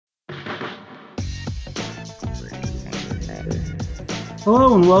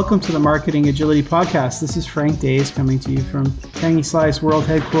Hello and welcome to the Marketing Agility Podcast. This is Frank Days coming to you from Tangy Sly's World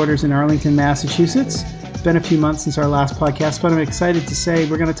Headquarters in Arlington, Massachusetts. It's been a few months since our last podcast, but I'm excited to say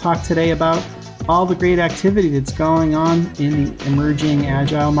we're going to talk today about all the great activity that's going on in the emerging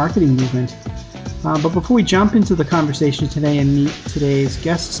agile marketing movement. But before we jump into the conversation today and meet today's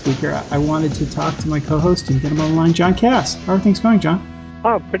guest speaker, I wanted to talk to my co-host and get him on the line, John Cass. How are things going, John?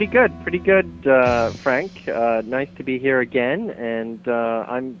 Oh, pretty good, Frank. Nice to be here again, and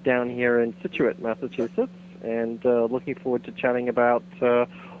I'm down here in Scituate, Massachusetts, and looking forward to chatting about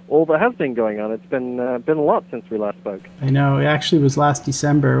all that has been going on. It's been a lot since we last spoke. I know. It actually was last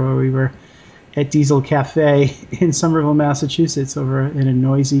December where we were at Diesel Cafe in Somerville, Massachusetts, over in a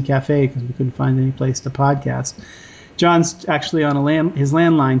noisy cafe because we couldn't find any place to podcast. John's actually on his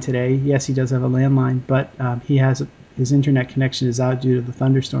landline today. Yes, he does have a landline, but his internet connection is out due to the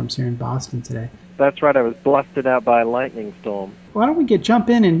thunderstorms here in Boston today. That's right. I was blasted out by a lightning storm. Why don't we jump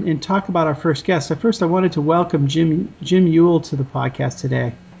in and talk about our first guest? First, I wanted to welcome Jim Ewell to the podcast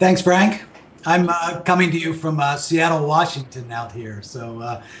today. Thanks, Frank. I'm coming to you from Seattle, Washington out here.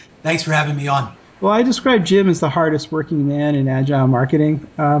 So thanks for having me on. Well, I describe Jim as the hardest working man in agile marketing.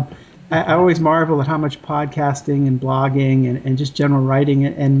 I always marvel at how much podcasting and blogging and just general writing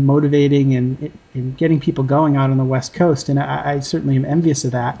and motivating and getting people going out on the West Coast. And I certainly am envious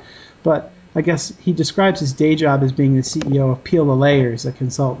of that. But I guess he describes his day job as being the CEO of Peel the Layers, a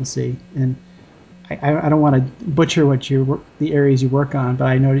consultancy. And I don't want to butcher the areas you work on, but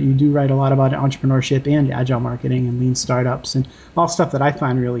I know that you do write a lot about entrepreneurship and agile marketing and lean startups and all stuff that I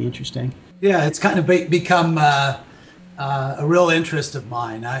find really interesting. Yeah, it's kind of become a real interest of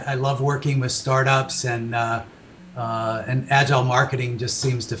mine. I love working with startups, and agile marketing just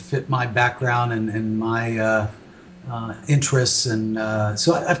seems to fit my background and my interests. And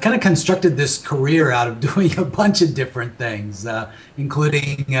so I've kind of constructed this career out of doing a bunch of different things,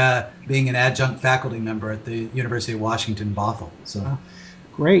 including being an adjunct faculty member at the University of Washington, Bothell. So,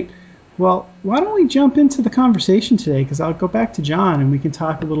 great. Well, why don't we jump into the conversation today? Because I'll go back to John and we can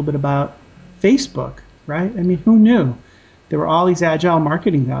talk a little bit about Facebook, right? I mean, who knew there were all these agile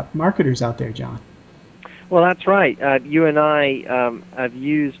marketers out there, John? Well, that's right. You and I have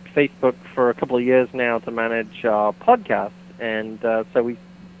used Facebook for a couple of years now to manage our podcast, and so we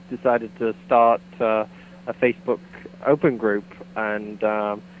decided to start a Facebook open group,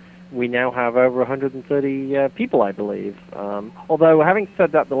 and we now have over 130 people, I believe. Although, having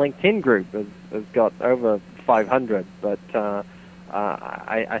said that, the LinkedIn group has got over 500, but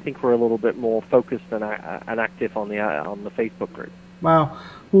I think we're a little bit more focused and active on the Facebook group. Wow.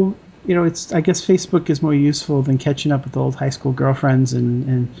 Well, I guess Facebook is more useful than catching up with old high school girlfriends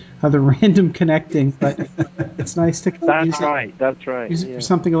and other random connecting, but it's nice to That's right. Use it for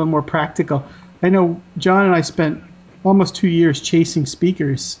something a little more practical. I know John and I spent almost 2 years chasing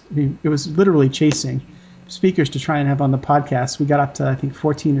speakers. I mean, it was literally chasing speakers to try and have on the podcast. We got up to, I think,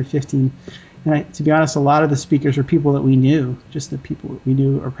 14 or 15. And to be honest, a lot of the speakers were people that we knew, just the people that we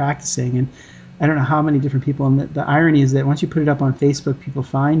knew are practicing. And I don't know how many different people. And the irony is that once you put it up on Facebook, people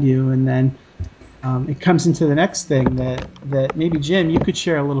find you, and then it comes into the next thing that maybe, Jim, you could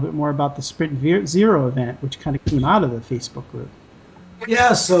share a little bit more about the Sprint Zero event, which kind of came out of the Facebook group.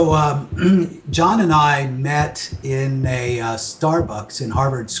 Yeah, so John and I met in a Starbucks in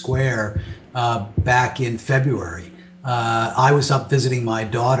Harvard Square back in February. I was up visiting my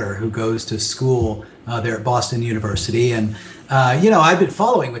daughter who goes to school there at Boston University. And, I've been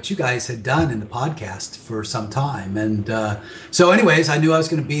following what you guys had done in the podcast for some time. And so anyways, I knew I was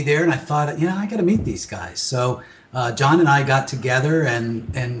going to be there, and I thought, I got to meet these guys. So John and I got together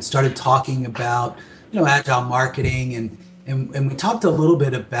and started talking about, agile marketing. And we talked a little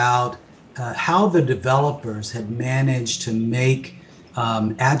bit about how the developers had managed to make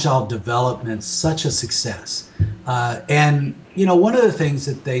agile development such a success. And one of the things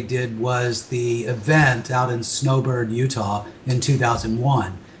that they did was the event out in Snowbird, Utah in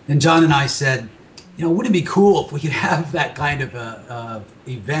 2001. And John and I said, wouldn't it be cool if we could have that kind of a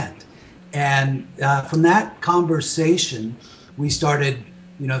event? And from that conversation, we started,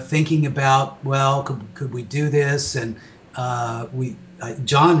 thinking about, well, could we do this? And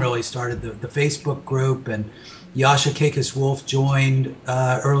John really started the Facebook group, and Yasha Kakis Wolf joined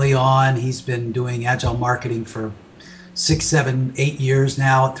early on. He's been doing agile marketing for 6, 7, 8 years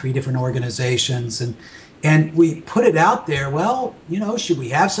now at 3 different organizations. And we put it out there, well, should we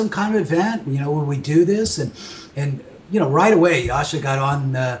have some kind of event? Would we do this? And right away, Yasha got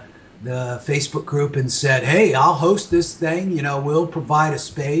on the Facebook group and said, hey, I'll host this thing. We'll provide a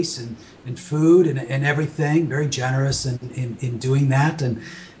space and food and everything. Very generous in doing that.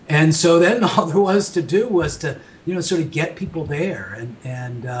 And so then all there was to do was to, sort of get people there.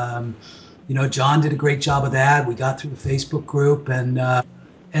 John did a great job of that. We got through the Facebook group, and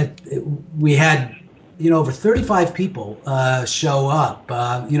we had, over 35 people show up.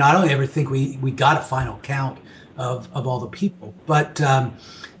 I don't ever think we got a final count of all the people. But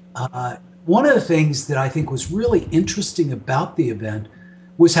one of the things that I think was really interesting about the event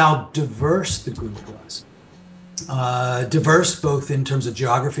was how diverse the group was. Diverse both in terms of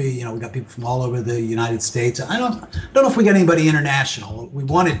geography. We got people from all over the United States. I don't know if we got anybody international. We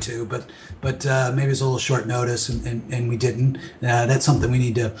wanted to, but maybe it was a little short notice, and we didn't. That's something we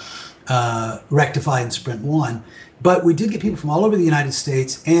need to rectify in Sprint 1. But we did get people from all over the United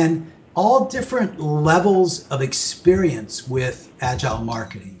States and all different levels of experience with agile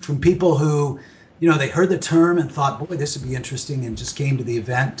marketing. From people who, they heard the term and thought, boy, this would be interesting, and just came to the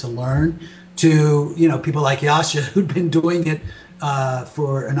event to learn, to people like Yasha, who'd been doing it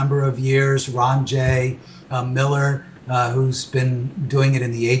for a number of years, Ron J. Miller, who's been doing it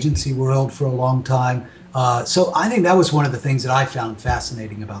in the agency world for a long time. So I think that was one of the things that I found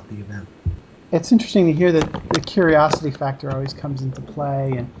fascinating about the event. It's interesting to hear that the curiosity factor always comes into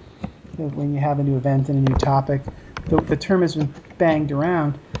play, and when you have a new event and a new topic, the term has been banged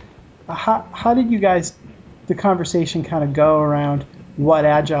around. How did you guys, the conversation kind of go around what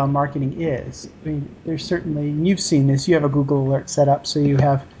agile marketing is? I mean, there's certainly, and you've seen this, you have a Google alert set up, so you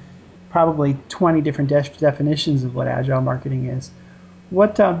have probably 20 different definitions of what agile marketing is.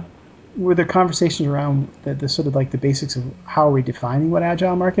 What were there conversations around the sort of like the basics of how are we defining what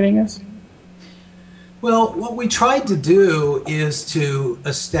agile marketing is? Well, what we tried to do is to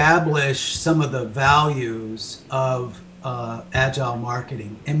establish some of the values of agile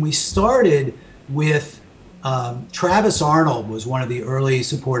marketing. And we started with Travis Arnold was one of the early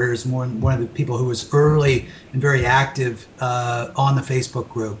supporters, one of the people who was early and very active on the Facebook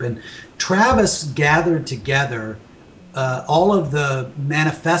group. And Travis gathered together all of the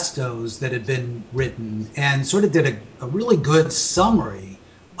manifestos that had been written and sort of did a really good summary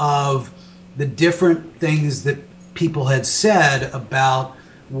of the different things that people had said about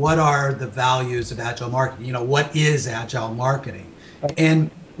what are the values of agile marketing. What is agile marketing?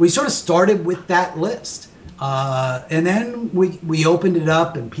 And we sort of started with that list. And then we opened it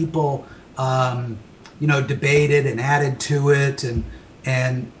up, and people, debated and added to it, and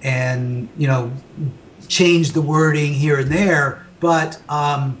changed the wording here and there. But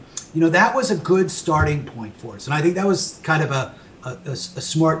that was a good starting point for us, and I think that was kind of a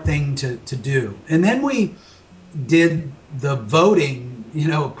smart thing to do. And then we did the voting,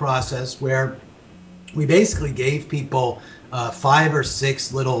 process where we basically gave people 5 or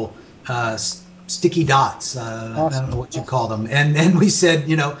 6 little sticky dots. Awesome. I don't know what you call them. And then we said,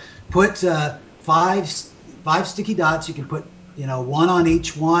 put 5 sticky dots. You can put, 1 on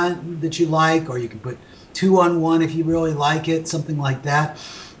each one that you like, or you can put 2 on one if you really like it, something like that.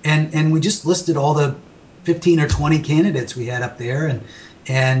 And we just listed all the 15 or 20 candidates we had up there,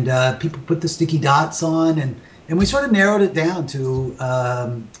 and people put the sticky dots on, and we sort of narrowed it down to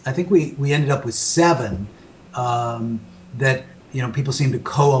I think we ended up with 7 that people seem to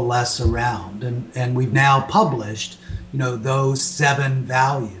coalesce around, and we've now published those 7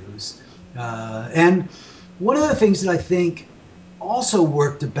 values. And one of the things that I think also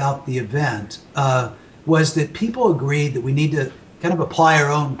worked about the event was that people agreed that we need to kind of apply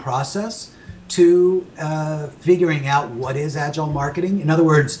our own process to figuring out what is agile marketing. In other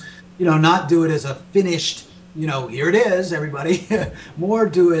words, not do it as a finished, here it is, everybody. More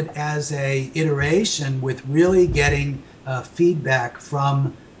do it as a iteration with really getting feedback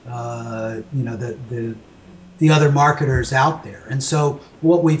from the other marketers out there. And so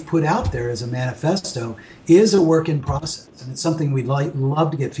what we've put out there as a manifesto is a work in process, and it's something we'd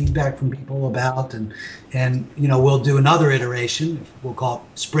love to get feedback from people about. And we'll do another iteration. We'll call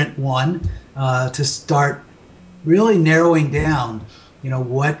it Sprint 1 to start really narrowing down,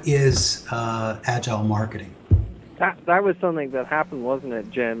 what is agile marketing. That was something that happened, wasn't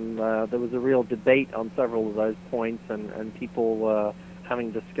it, Jim? There was a real debate on several of those points, and people having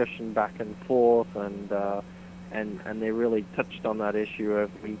discussion back and forth, and they really touched on that issue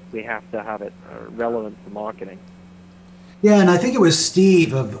of we have to have it relevant to marketing. Yeah, and I think it was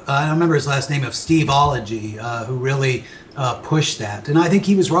Steve I don't remember his last name, of Steveology, who really pushed that. And I think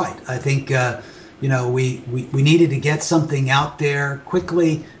he was right. I think we needed to get something out there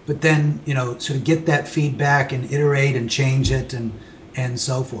quickly, but then sort of get that feedback and iterate and change it and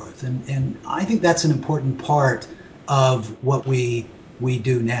so forth. And I think that's an important part of what we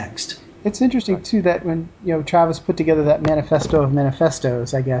do next. It's interesting too that when Travis put together that manifesto of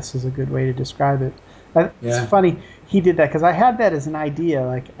manifestos, I guess is a good way to describe it. It's funny. he did that because I had that as an idea.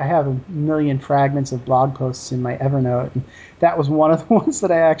 Like I have a million fragments of blog posts in my Evernote, and that was one of the ones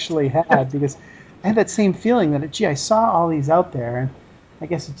that I actually had because I had that same feeling that gee, I saw all these out there, and I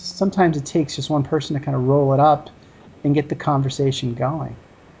guess sometimes it takes just one person to kind of roll it up and get the conversation going.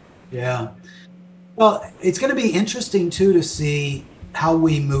 Yeah. Well, it's going to be interesting too to see how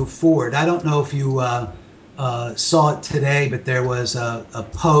we move forward. I don't know if you saw it today, but there was a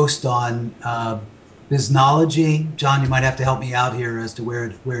post on Biznology. John, you might have to help me out here as to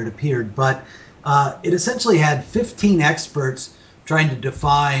where it appeared, but it essentially had 15 experts trying to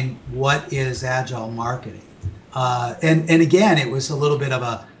define what is agile marketing. And again, it was a little bit of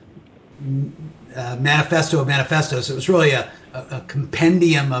a manifesto of manifestos. So it was really a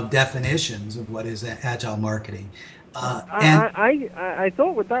compendium of definitions of what is agile marketing. I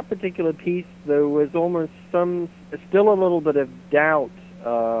thought with that particular piece there was almost still a little bit of doubt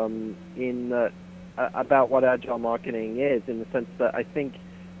in that about what agile marketing is, in the sense that I think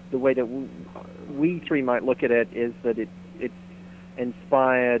the way that we three might look at it is that it's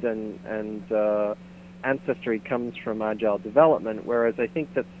inspired and ancestry comes from agile development, whereas I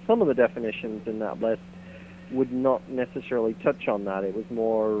think that some of the definitions in that list would not necessarily touch on that. It was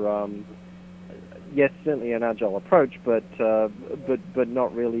more yes, certainly an agile approach, but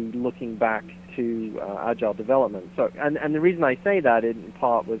not really looking back to agile development. So, and the reason I say that in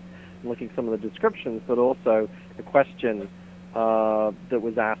part was looking at some of the descriptions, but also the question that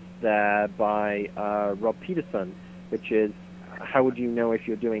was asked there by Rob Peterson, which is, how would you know if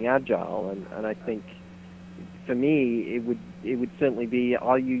you're doing agile? And I think for me, it would certainly be,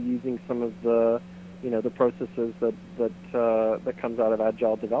 are you using some of the the processes that comes out of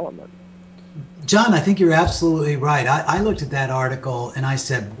agile development? John, I think you're absolutely right. I looked at that article and I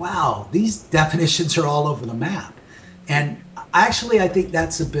said, wow, these definitions are all over the map. And actually, I think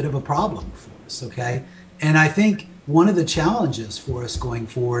that's a bit of a problem for us, okay? And I think one of the challenges for us going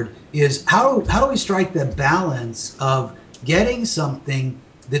forward is how do we strike the balance of getting something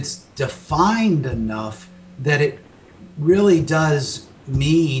that's defined enough that it really does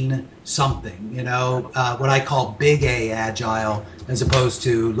mean something, what I call big A agile as opposed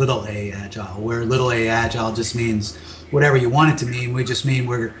to little a agile, where little a agile just means whatever you want it to mean. We just mean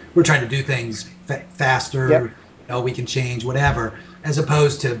we're trying to do things faster, Yep. We can change whatever, as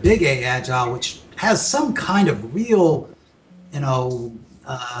opposed to big A agile, which has some kind of real,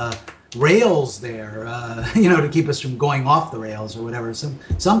 rails there, to keep us from going off the rails or whatever,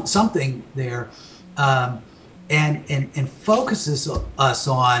 something there. And focuses us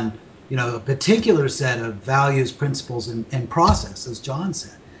on a particular set of values, principles, and process, as John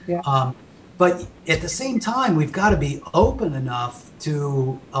said. Yeah. But at the same time, we've got to be open enough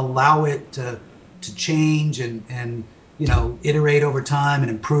to allow it to change and iterate over time and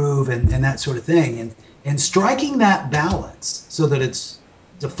improve and that sort of thing. And striking that balance so that it's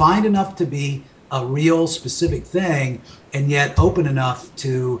defined enough to be a real specific thing, and yet open enough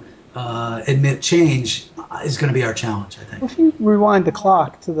to admit change is going to be our challenge, I think. If you rewind the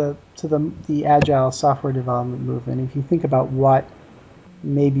clock to the agile software development movement, if you think about what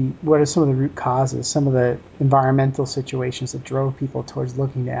are some of the root causes, some of the environmental situations that drove people towards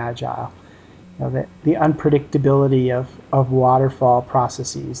looking to agile, the unpredictability of waterfall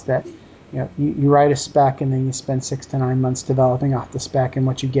processes, that you write a spec and then you spend 6 to 9 months developing off the spec, and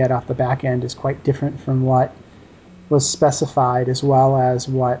what you get off the back end is quite different from what was specified, as well as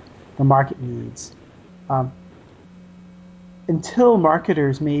what the market needs. Until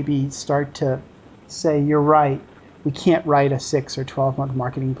marketers maybe start to say, you're right, we can't write a 6 or 12-month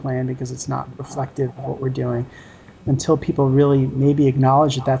marketing plan because it's not reflective of what we're doing, until people really maybe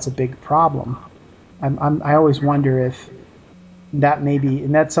acknowledge that that's a big problem. I always wonder if that may be,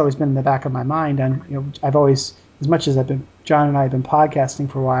 and that's always been in the back of my mind. I've always, as much as John and I have been podcasting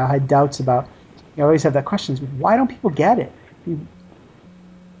for a while, I had doubts about, I always have that question, why don't people get it?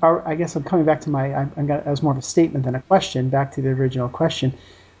 I guess I'm coming back to that was more of a statement than a question, back to the original question.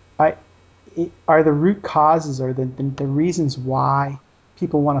 Are the root causes or the reasons why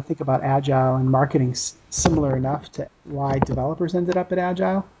people want to think about agile and marketing similar enough to why developers ended up at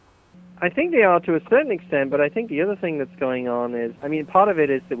agile? I think they are to a certain extent, but I think the other thing that's going on is, part of it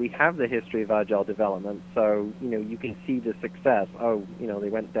is that we have the history of agile development, so, you can see the success. They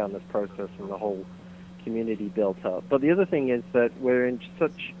went down this process and the whole community built up. But the other thing is that there's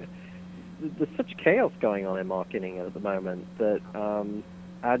such chaos going on in marketing at the moment that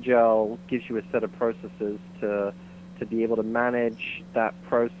agile gives you a set of processes to be able to manage that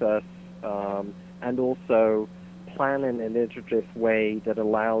process, and also plan in an iterative way that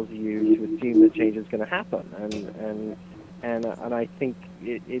allows you to assume that change is going to happen, and I think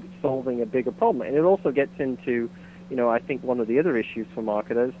it's solving a bigger problem. And it also gets into I think one of the other issues for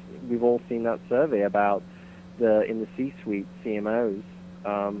marketers, we've all seen that survey about in the C-suite CMOs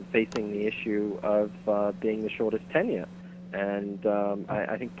facing the issue of being the shortest tenure, and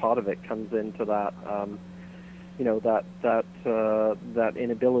I think part of it comes into that. That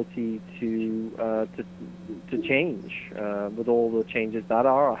inability to change with all the changes that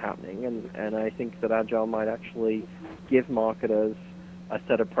are happening, and I think that Agile might actually give marketers a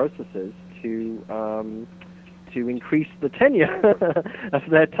set of processes to increase the tenure of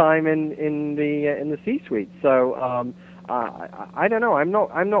their time in the C-suite. So I don't know. I'm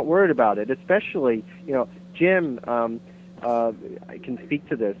not worried about it, especially Jim. I can speak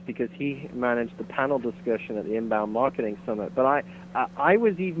to this because he managed the panel discussion at the Inbound Marketing Summit. But I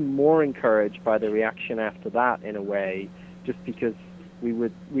was even more encouraged by the reaction after that, in a way, just because we were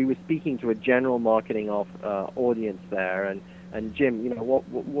speaking to a general marketing audience there. And Jim,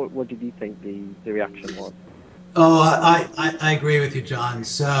 what did you think the reaction was? Oh, I agree with you, John.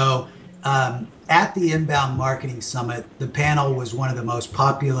 So at the Inbound Marketing Summit, the panel was one of the most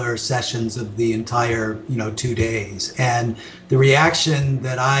popular sessions of the entire 2 days, and the reaction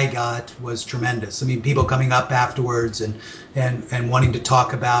that I got was tremendous. I mean, people coming up afterwards and wanting to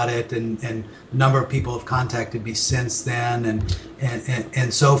talk about it, and a number of people have contacted me since then,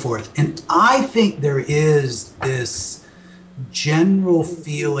 and so forth. And I think there is this general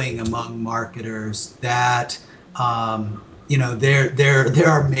feeling among marketers that there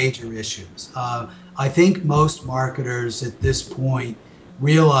are major issues. I think most marketers at this point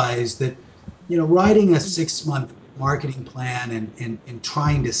realize that writing a 6-month marketing plan and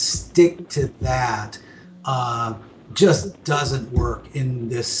trying to stick to that just doesn't work in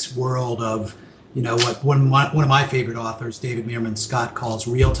this world of what one of my favorite authors, David Meerman Scott, calls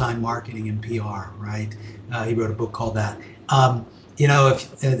real-time marketing and PR. Right? He wrote a book called that.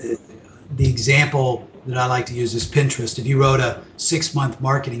 If the example that I like to use is Pinterest. If you wrote a 6-month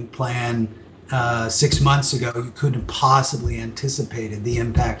marketing plan 6 months ago, you couldn't have possibly anticipated the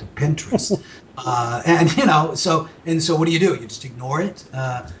impact of Pinterest. So what do? You just ignore it.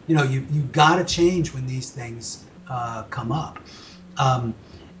 You've got to change when these things come up.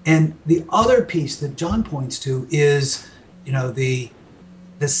 And the other piece that John points to is, the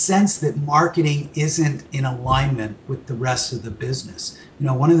sense that marketing isn't in alignment with the rest of the business.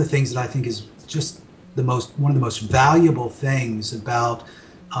 One of the things that I think is just one of the most valuable things about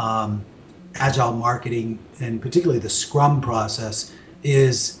agile marketing, and particularly the Scrum process,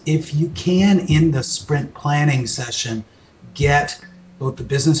 is if you can, in the sprint planning session, get both the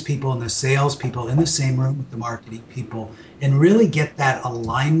business people and the sales people in the same room with the marketing people and really get that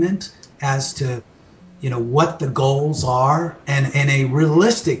alignment as to what the goals are, and a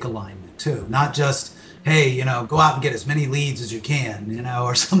realistic alignment too, not just, hey, go out and get as many leads as you can,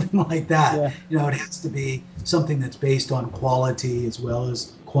 or something like that. Yeah. It has to be something that's based on quality as well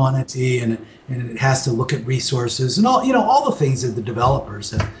as quantity, and it has to look at resources and all the things that the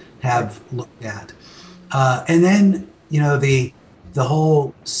developers have looked at. And then, the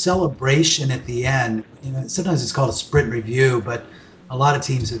whole celebration at the end, sometimes it's called a sprint review, but a lot of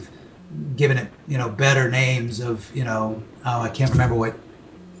teams have given it, better names of, I can't remember what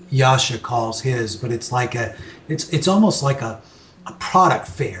Yasha calls his, but it's like it's almost like a product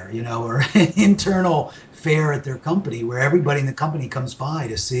fair, or an internal fair at their company where everybody in the company comes by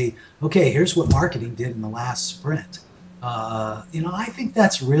to see, okay, here's what marketing did in the last sprint. I think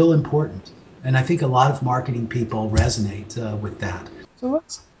that's real important, and I think a lot of marketing people resonate with that. So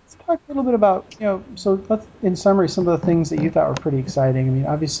let's talk a little bit about, so let's, in summary, some of the things that you thought were pretty exciting. I mean,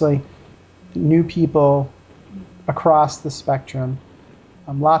 obviously, new people across the spectrum,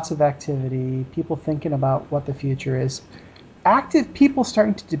 lots of activity, people thinking about what the future is, active people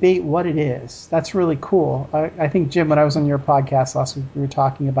starting to debate what it is. That's really cool. I think, Jim, when I was on your podcast last week, we were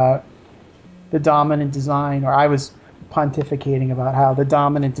talking about the dominant design, or I was pontificating about how the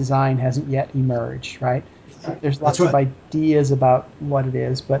dominant design hasn't yet emerged, right? There's lots of ideas about what it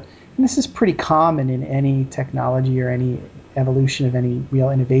is, but this is pretty common in any technology or any evolution of any real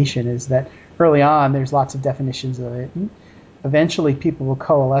innovation, is that early on there's lots of definitions of it, and eventually people will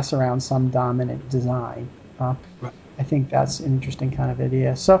coalesce around some dominant design. I think that's an interesting kind of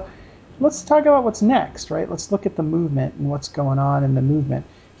idea. So let's talk about what's next, right? Let's look at the movement and what's going on in the movement.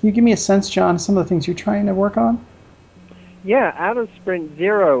 Can you give me a sense, John, of some of the things you're trying to work on? Yeah, out of Sprint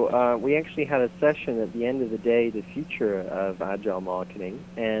Zero, we actually had a session at the end of the day, the future of agile marketing,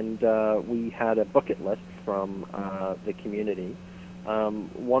 and we had a bucket list from the community.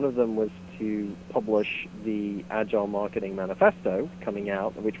 One of them was to publish the Agile Marketing Manifesto coming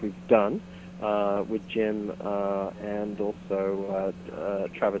out, which we've done with Jim and also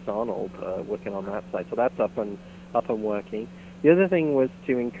Travis Arnold working on that site. So that's up and up and working. The other thing was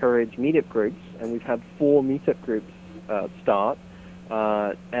to encourage meetup groups, and we've had 4 meetup groups start: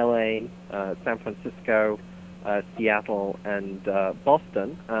 LA, San Francisco, Seattle, and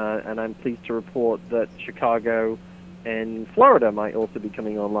Boston. And I'm pleased to report that Chicago and Florida might also be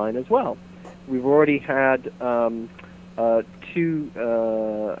coming online as well. We've already had one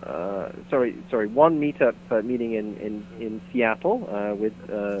meetup meeting in Seattle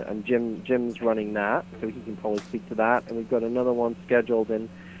and Jim's running that, so he can probably speak to that. And we've got another one scheduled in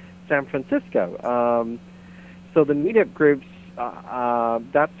San Francisco. So the meetup groups,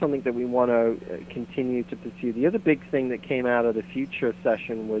 that's something that we want to continue to pursue. The other big thing that came out of the Future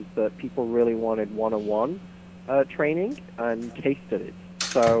session was that people really wanted one-on-one training and case studies.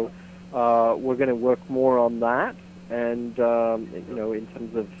 So we're going to work more on that, and in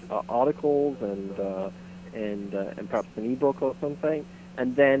terms of articles and perhaps an ebook or something.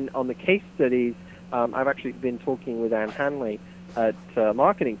 And then on the case studies, I've actually been talking with Anne Hanley at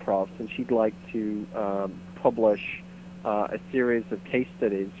Marketing Profs, and she'd like to publish a series of case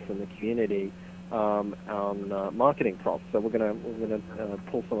studies from the community on Marketing Profs. So we're gonna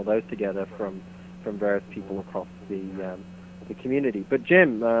pull some of those together from various people across the community. But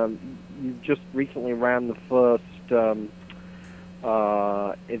Jim, you just recently ran the first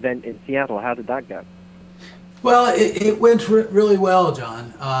event in Seattle. How did that go? Well, it went really well,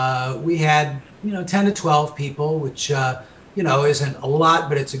 John. We had 10 to 12 people, which isn't a lot,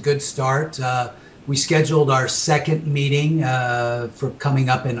 but it's a good start. We scheduled our second meeting for coming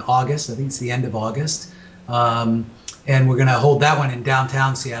up in August. I think it's the end of August. And we're going to hold that one in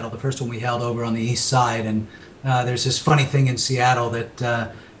downtown Seattle. The first one we held over on the east side. And there's this funny thing in Seattle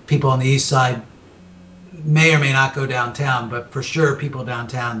that people on the east side may or may not go downtown, but for sure people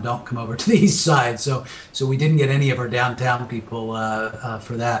downtown don't come over to the east side. So we didn't get any of our downtown people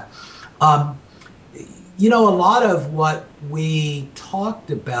for that. A lot of what we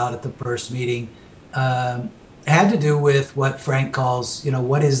talked about at the first meeting had to do with what Frank calls,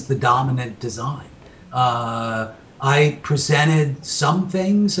 what is the dominant design? I presented some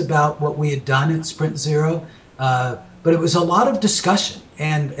things about what we had done at Sprint Zero, but it was a lot of discussion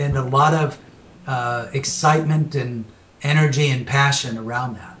and a lot of excitement and energy and passion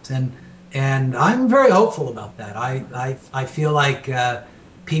around that. And I'm very hopeful about that. I feel like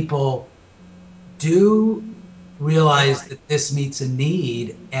people do realize that this meets a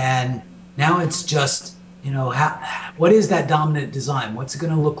need, and now it's just, what is that dominant design? What's it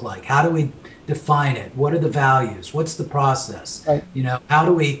going to look like? How do we define it? What are the values? What's the process? Right. How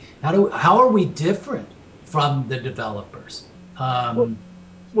are we different from the developers?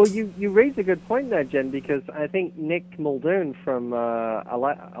 Well, you raise a good point there, Jen, because I think Nick Muldoon from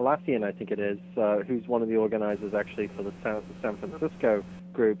Atlassian, I think it is, who's one of the organizers actually for the San Francisco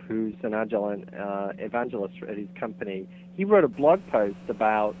group, who's an Agile evangelist at his company. He wrote a blog post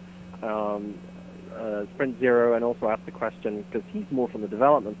about Sprint Zero, and also asked the question, because he's more from the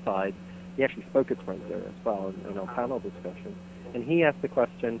development side. He actually spoke at Sprint Zero as well in our panel discussion. And he asked the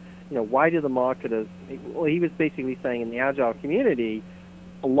question, why do the marketers... Well, he was basically saying in the Agile community,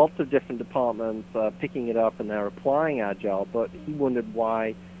 lots of different departments are picking it up and they're applying Agile, but he wondered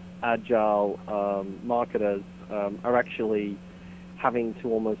why Agile marketers are actually having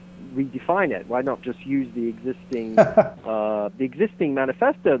to almost redefine it. Why not just use the existing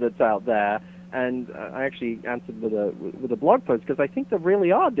manifesto that's out there? And I actually answered with a blog post, because I think there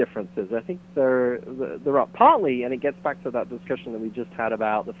really are differences. I think there are partly, and it gets back to that discussion that we just had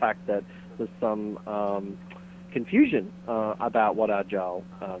about the fact that there's some confusion about what Agile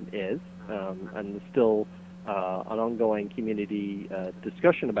is, and there's still an ongoing community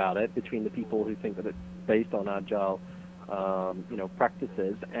discussion about it between the people who think that it's based on Agile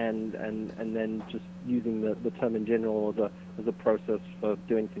practices, and then just using the term in general as a process for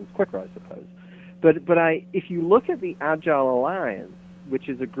doing things quicker, I suppose. But if you look at the Agile Alliance, which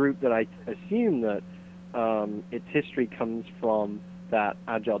is a group that I assume that its history comes from that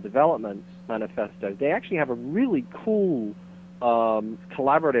Agile Development Manifesto, they actually have a really cool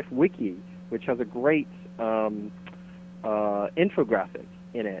collaborative wiki, which has a great infographic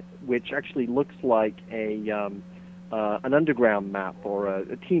in it, which actually looks like an underground map or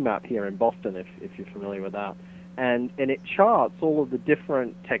a T-map here in Boston, if you're familiar with that. And it charts all of the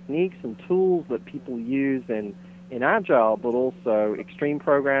different techniques and tools that people use in Agile, but also extreme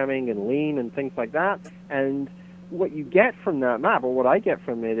programming and lean and things like that. And what you get from that map, or what I get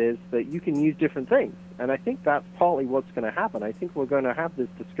from it, is that you can use different things. And I think that's partly what's going to happen. I think we're going to have this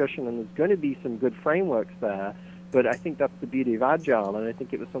discussion, and there's going to be some good frameworks there. But I think that's the beauty of Agile, and I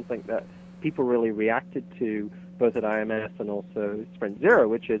think it was something that people really reacted to, both at IMS and also Sprint Zero,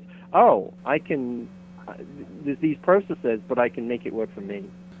 which is, I can these processes, but I can make it work for me.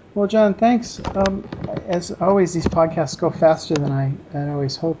 Well, John, thanks. As always, these podcasts go faster than I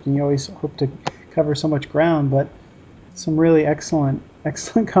always hoped, and you always hope to cover so much ground, but some really excellent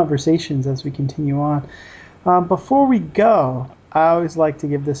conversations as we continue on. Before we go, I always like to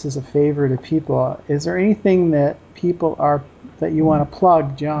give this as a favor to people. Is there anything that that you want to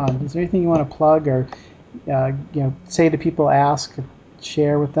plug, John? Is there anything you want to plug or say to people, ask,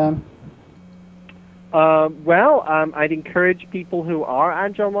 share with them? I'd encourage people who are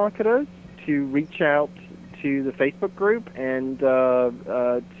agile marketers to reach out to the Facebook group and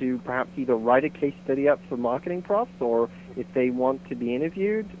to perhaps either write a case study up for Marketing Profs, or if they want to be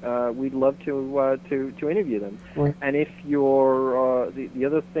interviewed, we'd love to interview them. Right. And if you're the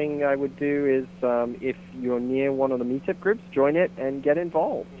other thing I would do is if you're near one of the meetup groups, join it and get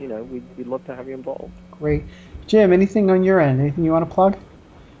involved. We'd love to have you involved. Great, Jim. Anything on your end? Anything you want to plug?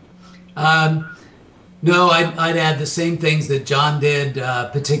 No, I'd add the same things that John did,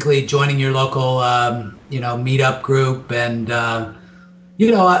 particularly joining your local, meetup group, and I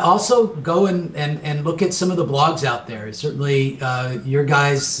also go and look at some of the blogs out there. Certainly, you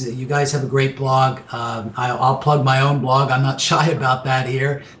guys have a great blog. I'll plug my own blog. I'm not shy about that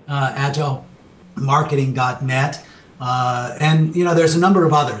here. agilemarketing.net, and there's a number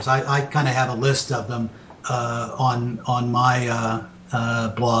of others. I kind of have a list of them on my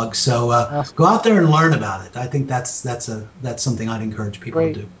blog. So Awesome. Go out there and learn about it. I think that's something I'd encourage people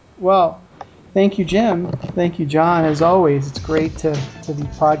Great. to do. Well, thank you, Jim. Thank you, John. As always, it's great to be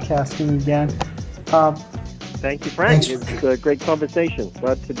podcasting again. Thank you, Frank. Thanks. It's a great conversation.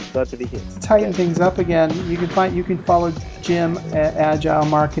 Glad to be here. Tighten things up again. You can follow Jim at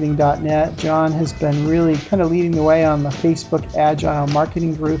agilemarketing.net. John has been really kind of leading the way on the Facebook Agile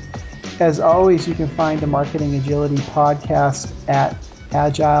Marketing Group. As always, you can find the Marketing Agility podcast at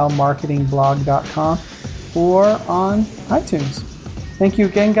agilemarketingblog.com or on iTunes. Thank you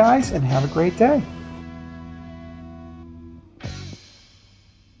again, guys, and have a great day.